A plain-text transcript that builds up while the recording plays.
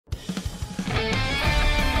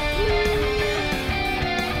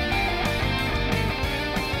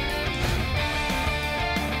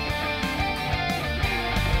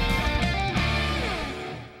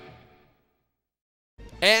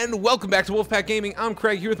And welcome back to Wolfepack Gaming. I'm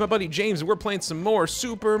Craig here with my buddy James, and we're playing some more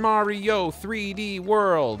Super Mario 3D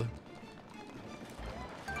World.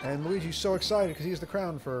 And Luigi's so excited because he has the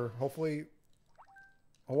crown for hopefully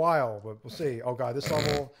a while, but we'll see. Oh god, this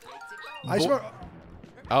level. This one.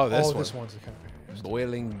 This one's kind of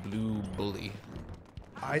Boiling Blue Bully.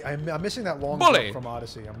 I'm missing that long Bully. jump from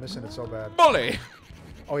Odyssey. I'm missing it so bad. Bully.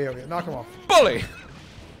 Oh yeah, knock him off. Bully.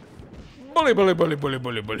 Bully, bully, bully, bully,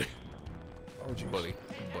 bully, bully. Oh jeez. Bully,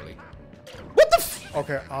 bully. What the f—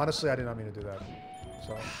 Okay, honestly, I did not mean to do that.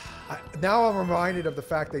 So now I'm reminded of the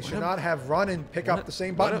fact they should not have run and pick up the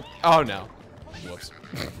same button. Oh no. Whoops.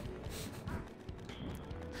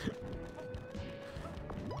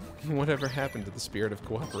 Whatever happened to the spirit of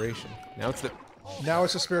cooperation? Now it's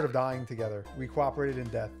the spirit of dying together. We cooperated in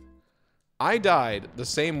death. I died the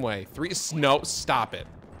same way. No, stop it.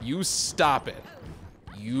 You stop it.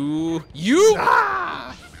 You.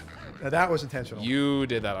 Ah! Now that was intentional. You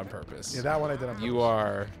did that on purpose. Yeah, that one I did on purpose. You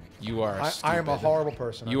are stupid. I am a horrible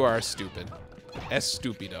person. You are stupid.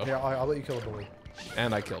 Stupido. Yeah, I'll let you kill a bully.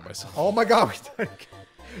 And I killed myself. Oh my god.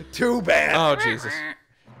 Too bad. Oh, Jesus.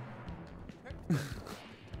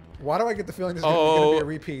 Why do I get the feeling this is going to be a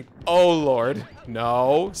repeat? Oh, Lord.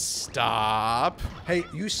 No. Stop. Hey,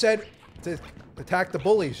 you said to attack the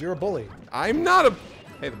bullies. You're a bully. I'm not a...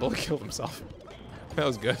 Hey, the bully killed himself. That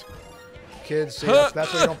was good. Kids, see, that's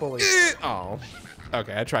why you don't bully. Oh.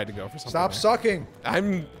 Okay, I tried to go for something. Stop sucking.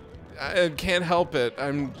 I can't help it.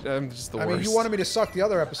 I'm just the worst. I mean, you wanted me to suck the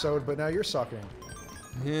other episode, but now you're sucking.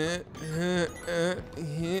 Oh,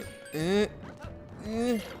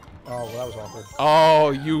 well, that was awkward. Oh,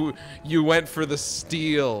 you went for the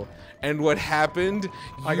steal, and what happened?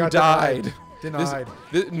 I You got died. Denied.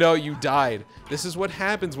 No, you died. This is what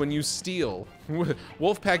happens when you steal.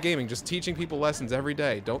 Wolfepack Gaming, just teaching people lessons every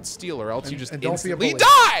day. Don't steal, or else you just and don't be a instantly bully.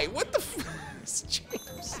 die. What the f—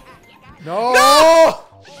 James. No! No!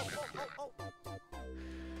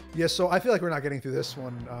 Yeah, so I feel like we're not getting through this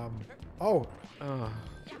one. No.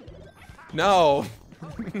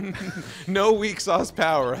 No weak sauce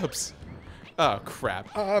power-ups. Oh,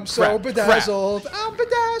 crap. I'm so bedazzled. I'm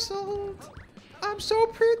bedazzled. I'm so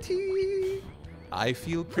pretty. I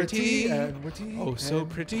feel pretty. and witty. Oh, so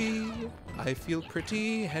pretty. I feel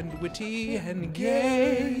pretty and witty and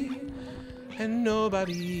gay. And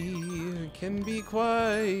nobody can be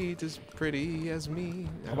quite as pretty as me.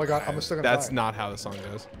 Oh my god, I'm still gonna die. That's not how the song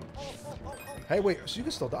goes. Hey, wait, so you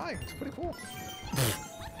can still die. It's pretty cool.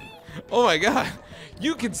 Oh my god.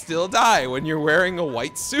 You can still die when you're wearing a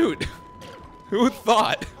white suit. Who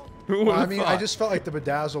thought? Who would have I mean, thought? I just felt like the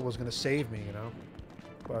bedazzle was gonna save me, you know?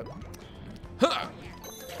 But... Huh.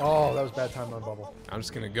 Oh, that was bad time on bubble. I'm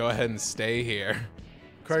just gonna go ahead and stay here.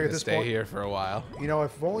 Craig, at this Stay point, here for a while. you know,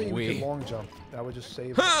 if only you could long jump, that would just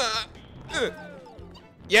save me.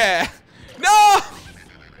 Yeah. No!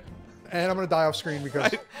 And I'm gonna die off screen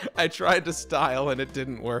because... I tried to style and it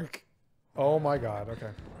didn't work. Oh my god,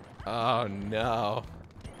 okay. Oh no.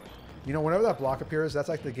 You know, whenever that block appears, that's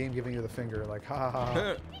like the game giving you the finger, like, ha ha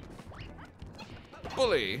ha.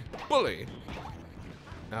 Bully. Bully.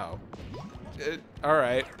 Oh.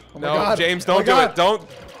 Alright. Oh my No, god. James, Oh my don't do god. it. Don't.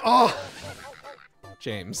 Oh!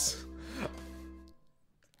 James.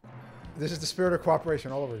 This is the spirit of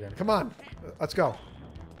cooperation all over again. Come on, let's go.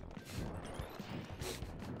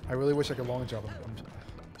 I really wish I could long jump.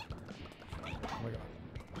 Oh my god.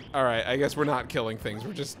 All right, I guess we're not killing things.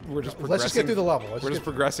 We're just progressing. Let's just get through the level. We're just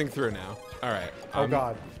progressing through now. All right. Oh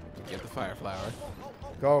god. Get the fire flower.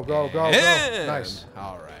 Go, go, go, go. And- Nice.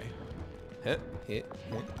 All right. Hit, hit,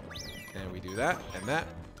 hit. And we do that and that.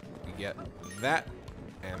 We get that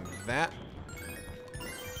and that.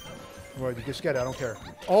 Well, you just get it. I don't care.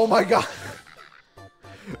 Oh my god.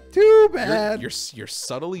 Too bad. You're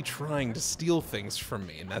subtly trying to steal things from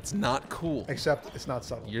me, and that's not cool. Except it's not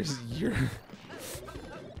subtle. You're.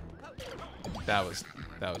 That was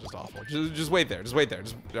just awful. Just wait there. Just wait there.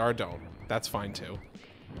 Or don't. That's fine too.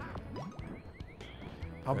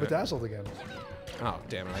 I'm bedazzled again. Oh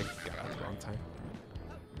damn it! I got out the wrong time.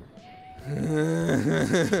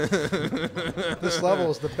 This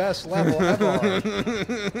level is the best level ever.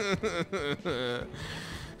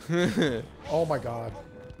 Oh my god.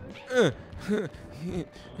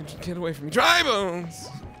 Get away from me, dry bones.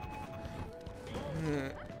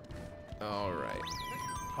 All right.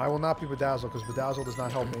 I will not be bedazzled because bedazzle does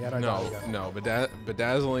not help me, and I die again. No,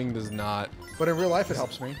 bedazzling does not. But in real life, it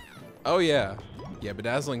helps me. Oh yeah, yeah.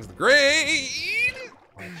 Bedazzling's the great.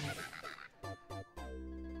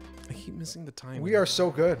 I keep missing the time. We are so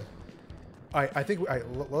good. I think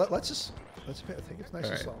let's take it nice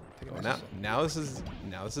and slow. Take it nice and slow.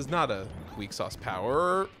 Now this is not a weak sauce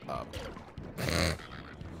power up.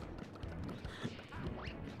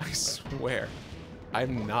 I swear,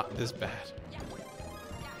 I'm not this bad.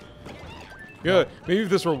 Good. Maybe if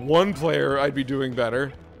this were one player, I'd be doing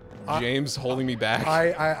better. James holding me back.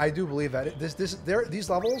 I do believe that these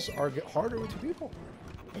levels are harder with 2 people.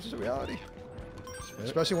 This is a reality.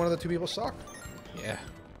 Especially one of the 2 people suck. Yeah.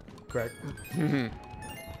 Greg.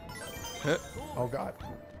 Oh god.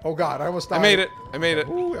 Oh god, I almost died. I made it. I made it.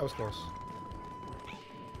 Ooh, that was close.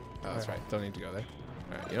 Oh, that's right. Don't need to go there.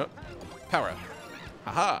 All right, you know what? Power up.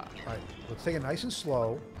 Haha. All right, let's take it nice and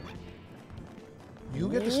slow. You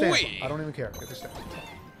get the stamp. I don't even care. Get the stamp.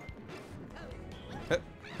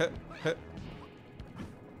 Okay,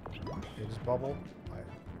 just bubble. Right.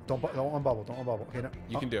 Don't unbubble. Don't unbubble. Okay, no.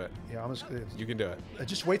 You can do it. Yeah, I'm just. You can do it.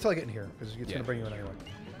 Just wait till I get in here because it's gonna bring you in anyway.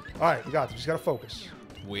 All right, we got this. Just gotta focus.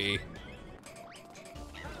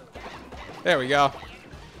 There we go.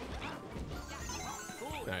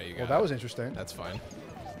 There you go. Well, that was interesting. That's fine.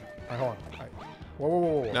 All right, hold on. All right.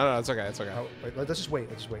 Whoa. No, it's okay. It's okay. Oh, wait, let's just wait.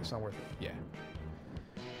 Let's just wait. It's not worth it.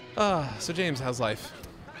 Yeah. So James, how's life?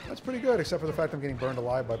 That's pretty good, except for the fact I'm getting burned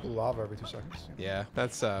alive by blue lava every 2 seconds. Yeah,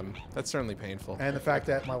 that's certainly painful. And the fact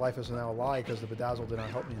that my life is now a lie because the bedazzle did not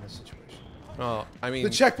help me in this situation. Well, I mean... The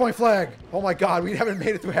checkpoint flag! Oh my god, we haven't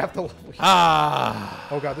made it through half the level. Ah!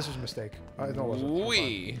 Oh god, this was a mistake. No, it wasn't.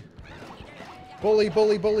 Wee! Bully. Oh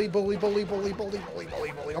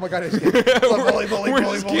my god, it's bully, We're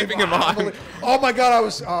just keeping him on. Oh my god, I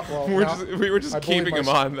was... well, we were just keeping him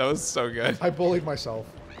on. That was so good. I bullied myself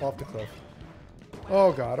off the cliff.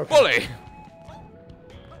 Oh god, okay. Bully!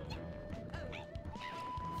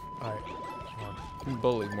 Alright, come on.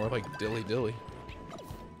 Bully, more like dilly.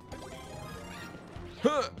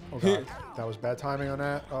 Oh god, that was bad timing on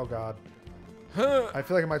that. Oh god. I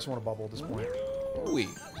feel like I might just want to bubble at this point. Wee.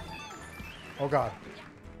 Oh god.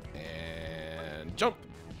 And jump.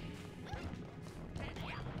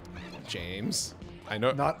 James. I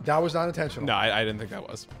know. That was not intentional. No, I didn't think that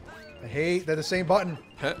was. I hate they're the same button.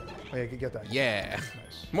 Huh? Oh yeah, get that. Yeah.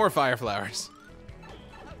 Nice. More fire flowers.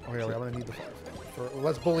 Oh yeah, I'm gonna need the fire.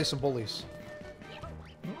 Let's bully some bullies.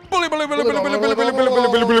 Bully.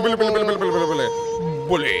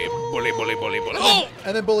 Oh!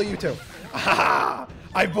 And then bully you too.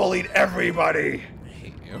 I bullied everybody. I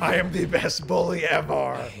hate you. I am the best bully ever.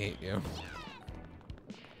 I hate you.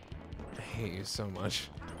 I hate you so much.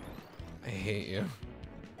 I hate you.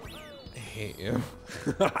 I hate you.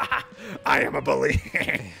 I am a bully.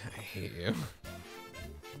 I hate you.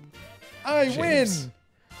 I James. win.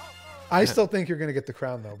 I still think you're gonna get the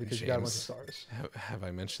crown though because you got a bunch of James, stars. Have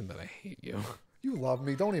I mentioned that I hate you? You love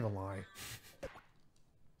me. Don't even lie.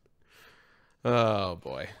 Oh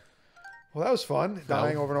boy. Well, that was fun.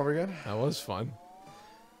 Dying over and over again. That was fun.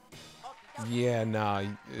 Yeah, nah,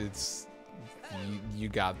 it's you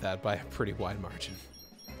got that by a pretty wide margin.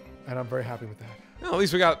 And I'm very happy with that. Well, at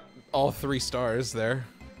least we got all 3 stars there.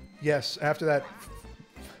 Yes, after that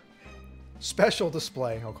special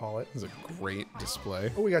display, I'll call it. It was a great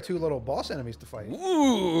display. Oh, we got 2 little boss enemies to fight.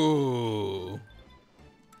 Ooh.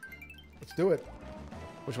 Let's do it.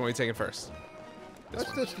 Which one are we taking first?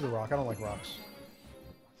 Let's do the rock. I don't like rocks.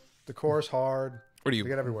 The core's hard. What are you? They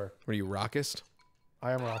get everywhere. What are you, rockist?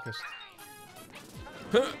 I am rockist.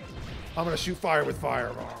 I'm gonna shoot fire with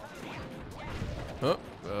fire.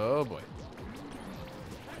 Oh boy.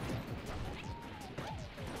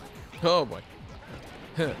 Oh boy.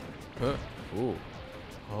 Ooh.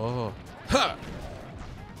 Oh. Ha!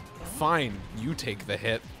 Fine, you take the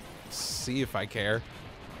hit. See if I care.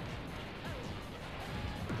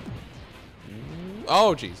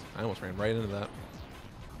 Oh jeez, I almost ran right into that.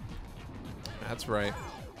 That's right.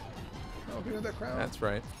 Oh, get in that crown. That's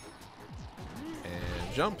right.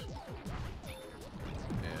 And jump.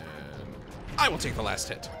 And I will take the last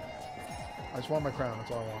hit. I just want my crown.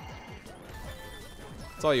 That's all I want.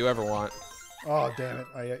 That's all you ever want. Oh, damn it.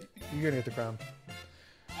 You're gonna get the crown.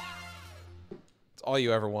 It's all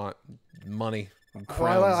you ever want. Money. And Well,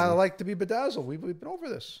 crowns. I like to be bedazzled. We've been over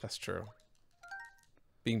this. That's true.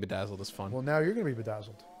 Being bedazzled is fun. Well, now you're gonna be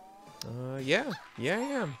bedazzled. Yeah. Yeah, I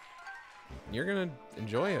am. You're gonna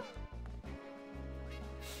enjoy it.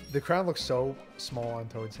 The crown looks so small on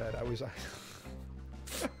Toad's head. I was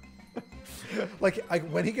like,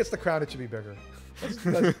 when he gets the crown, it should be bigger. That's,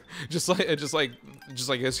 just like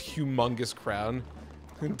this humongous crown.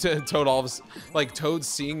 Toad Toad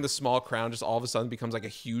seeing the small crown just all of a sudden becomes like a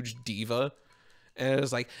huge diva, and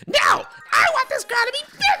it's like, no, I want this crown to be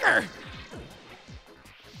bigger.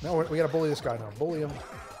 no, we gotta bully this guy now. Bully him.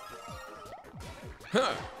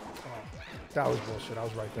 Huh. That was bullshit. I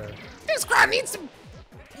was right there. This crown needs to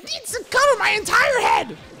cover my entire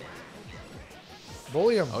head.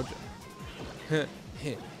 Bully him. Oh,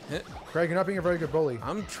 Craig, you're not being a very good bully.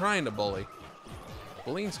 I'm trying to bully.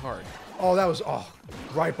 Bullying's hard. Oh, that was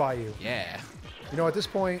right by you. Yeah. You know, at this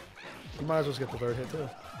point, you might as well just get the third hit too.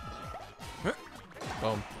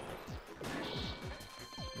 Boom.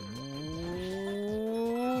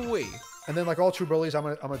 Wait. And then, like all true bullies, I'm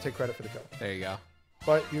gonna take credit for the kill. There you go.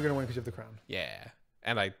 But you're gonna win because you have the crown. Yeah.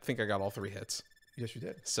 And I think I got all 3 hits. Yes, you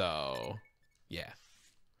did. So, yeah.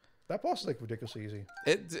 That boss is like ridiculously easy.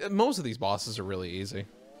 Most of these bosses are really easy.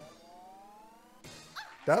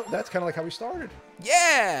 That's kind of like how we started.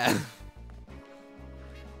 Yeah!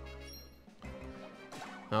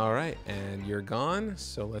 All right, and you're gone,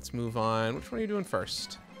 so let's move on. Which one are you doing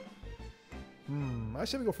first? I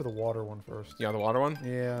say we go for the water one first. Yeah, the water one?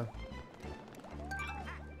 Yeah.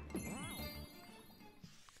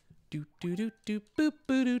 Do do do do boop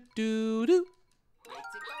boo do do do.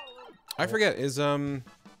 I forget, is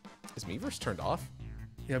Miiverse turned off?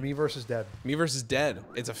 Yeah, Miiverse is dead. Miiverse is dead.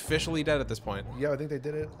 It's officially dead at this point. Yeah, I think they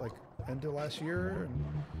did it like end of last year,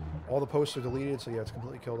 and all the posts are deleted, so yeah, it's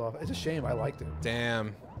completely killed off. It's a shame. I liked it.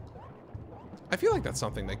 Damn. I feel like that's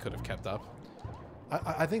something they could have kept up.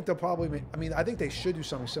 I think they'll probably. I mean, I think they should do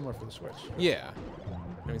something similar for the Switch. Yeah.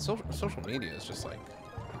 I mean, social media is just like,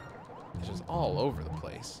 it's just all over the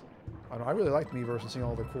place. I know, I really liked Miiverse and seeing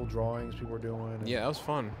all the cool drawings people were doing. And, Yeah, that was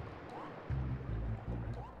fun.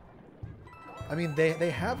 I mean, they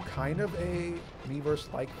have kind of a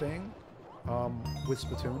Miiverse-like thing with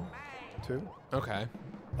Splatoon 2. Okay.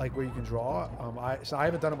 Like where you can draw. So I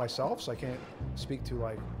haven't done it myself, so I can't speak to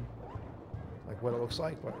like what it looks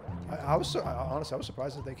like. But honestly, I was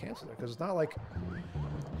surprised that they canceled it because it's not like.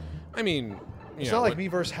 I mean, It's not like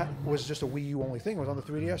Miiverse was just a Wii U only thing. It was on the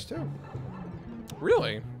 3DS too.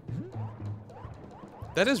 Really?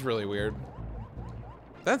 That is really weird.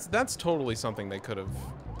 That's totally something they could have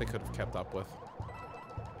kept up with.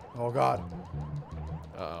 Oh God.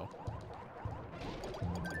 Uh-oh.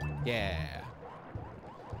 Yeah.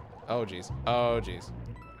 Oh jeez. Oh jeez.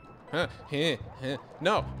 Huh.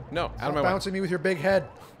 No. No. Out of my way. Bouncing me with your big head.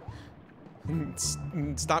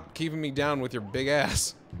 Stop keeping me down with your big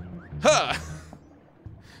ass. Huh.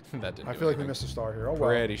 That didn't. I feel like we missed a star here. Oh well.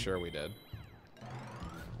 Pretty sure we did.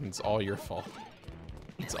 It's all your fault.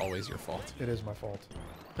 It's always your fault. It is my fault.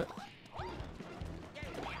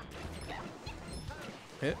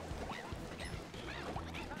 Hit.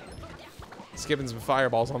 Skipping some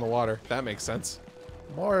fireballs on the water. That makes sense.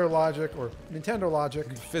 Mario logic or Nintendo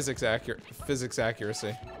logic. Physics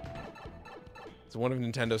accuracy. It's one of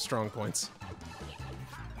Nintendo's strong points.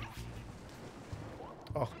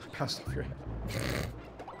 Oh, passed off your head.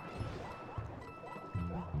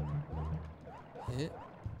 Hit.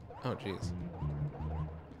 Oh jeez.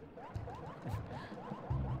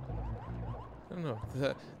 I don't know.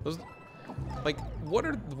 Those, like, what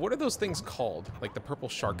are those things called? Like the purple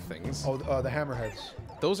shark things? Oh, the hammerheads.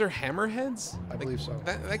 Those are hammerheads? I believe so.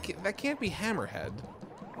 That can't be hammerhead.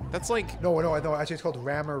 That's like No. Actually, it's called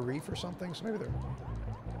Rammer Reef or something. So maybe they're.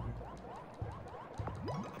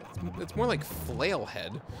 it's more like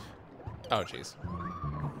flailhead. Oh jeez.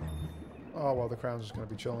 Oh well, the crown's just gonna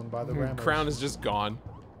be chilling by the rammers. Crown is just gone.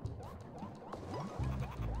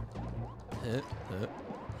 Hit.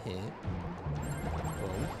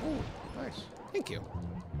 Ooh, nice. Thank you.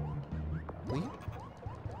 You're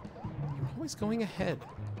always going ahead.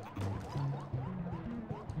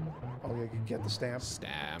 Oh yeah, you can get the stamp.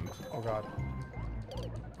 Stamp. Oh God.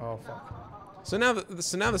 Oh fuck. So now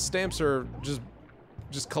the stamps are just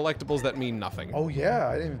collectibles that mean nothing. Oh yeah,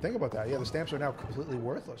 I didn't even think about that. Yeah, the stamps are now completely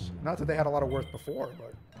worthless. Not that they had a lot of worth before,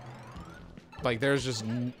 but like there's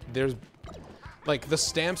like the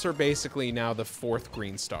stamps are basically now the 4th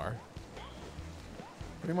green star.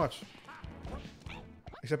 pretty much.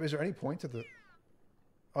 Except, is there any point to the?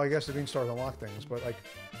 Oh, I guess the green stars unlock things, but like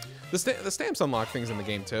the stamps unlock things in the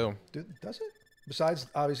game too. Does it? Besides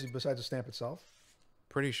the stamp itself.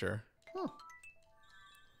 Pretty sure. Huh.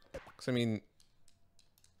 'Cause I mean,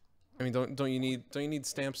 don't you need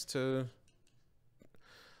stamps to?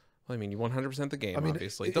 Well, I mean, you 100% the game,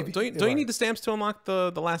 obviously. Don't you need the stamps to unlock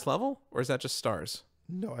the last level, or is that just stars?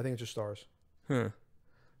 No, I think it's just stars. Huh.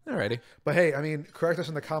 Alrighty. But hey, I mean, correct us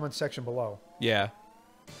in the comments section below. Yeah.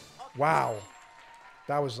 Wow.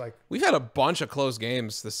 That was like... We've had a bunch of close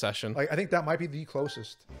games this session. Like, I think that might be the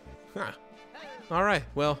closest. Huh. Alright,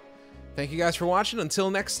 well, thank you guys for watching. Until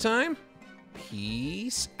next time,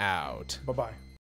 peace out. Bye-bye.